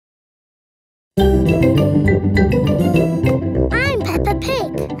I'm Peppa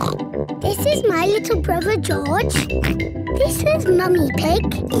Pig. This is my little brother George. This is Mummy Pig.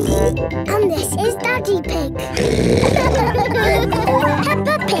 And this is Daddy Pig.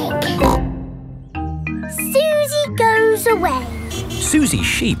 Peppa Pig. Suzy goes away. Suzy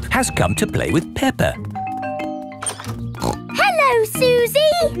Sheep has come to play with Peppa. Hello,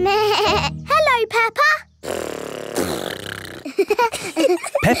 Suzy. Hello, Peppa.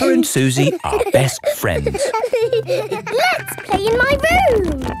 Peppa and Suzy are best friends. Let's play in my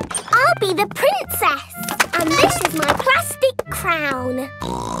room. I'll be the princess. And this is my plastic crown.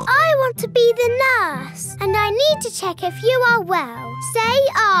 I want to be the nurse. And I need to check if you are well. Say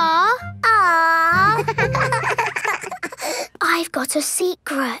ah. Ah. I've got a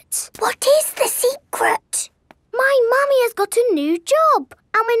secret. What is the secret? My mummy has got a new job.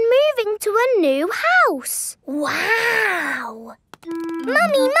 And we're moving to a new house. Wow!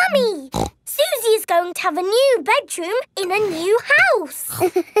 Mummy! Suzy is going to have a new bedroom in a new house.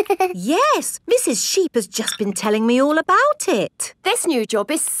 Yes, Mrs. Sheep has just been telling me all about it. This new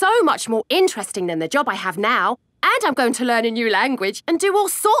job is so much more interesting than the job I have now. And I'm going to learn a new language and do all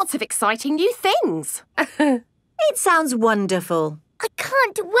sorts of exciting new things. It sounds wonderful. I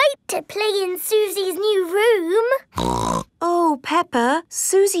can't wait to play in Suzy's new room. Oh, Peppa,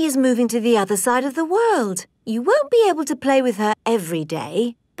 Suzy is moving to the other side of the world. You won't be able to play with her every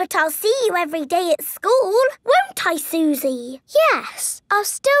day. But I'll see you every day at school, won't I, Suzy? Yes, I'll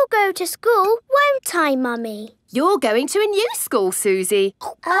still go to school, won't I, Mummy? You're going to a new school, Suzy.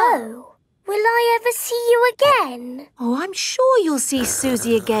 Oh, will I ever see you again? Oh, I'm sure you'll see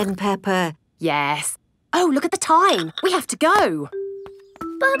Suzy again, Peppa. Yes. Oh, look at the time. We have to go.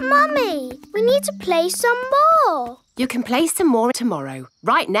 But, Mummy, we need to play some more. You can play some more tomorrow.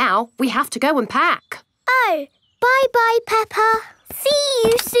 Right now, we have to go and pack. Oh, bye-bye, Peppa. See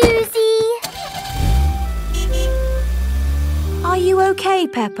you, Suzy. Are you okay,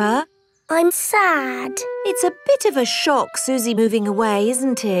 Peppa? I'm sad. It's a bit of a shock, Suzy moving away,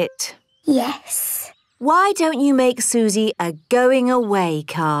 isn't it? Yes. Why don't you make Suzy a going away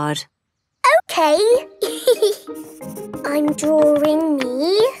card? OK. I'm drawing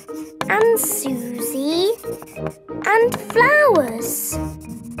me and Suzy and flowers.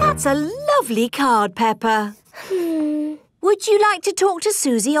 That's a lovely card, Peppa. Would you like to talk to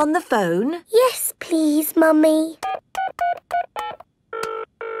Suzy on the phone? Yes, please, Mummy.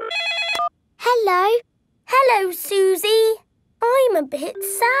 Hello. Hello, Suzy. I'm a bit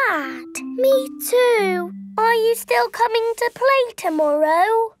sad. Me too. Are you still coming to play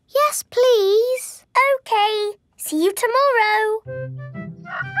tomorrow? Yes, please. OK. See you tomorrow.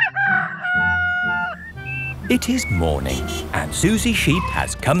 It is morning and Suzy Sheep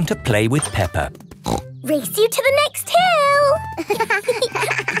has come to play with Peppa. Race you to the next hill.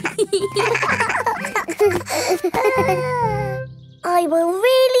 I will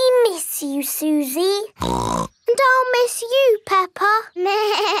really miss you, Suzy. And I'll miss you, Peppa.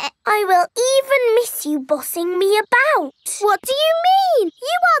 I will even miss you bossing me about. What do you mean?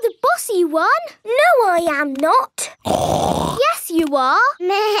 You are the bossy one. No, I am not. Yes, you are.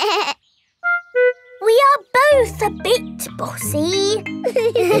 We are both a bit bossy.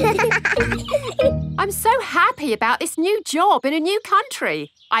 I'm so happy about this new job in a new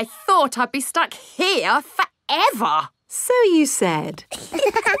country. I thought I'd be stuck here forever. So you said.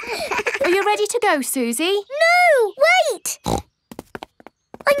 Are you ready to go, Suzy? No, wait! I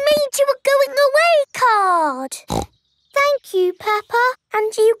made you a going away card. Thank you, Peppa.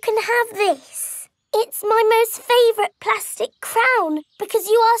 And you can have this. It's my most favourite plastic crown because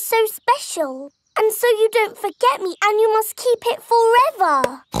you are so special. And so you don't forget me and you must keep it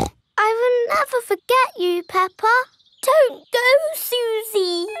forever. I will never forget you, Peppa. Don't go,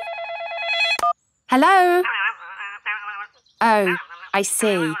 Suzy. Hello? Oh, I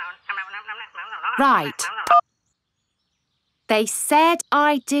see. Right. They said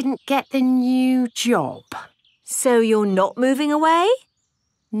I didn't get the new job. So you're not moving away?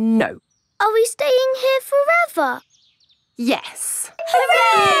 No. Are we staying here forever? Yes.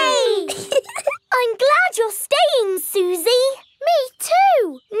 Hooray! I'm glad you're staying, Suzy. Me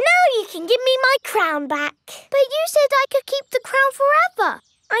too. Now you can give me my crown back. But you said I could keep the crown forever.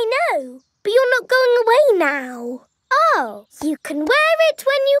 I know, but you're not going away now. Oh, you can wear it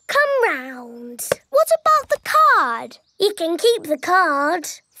when you come round. What about the card? You can keep the card.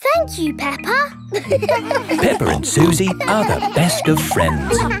 Thank you, Peppa. Peppa and Suzy are the best of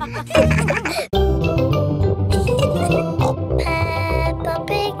friends.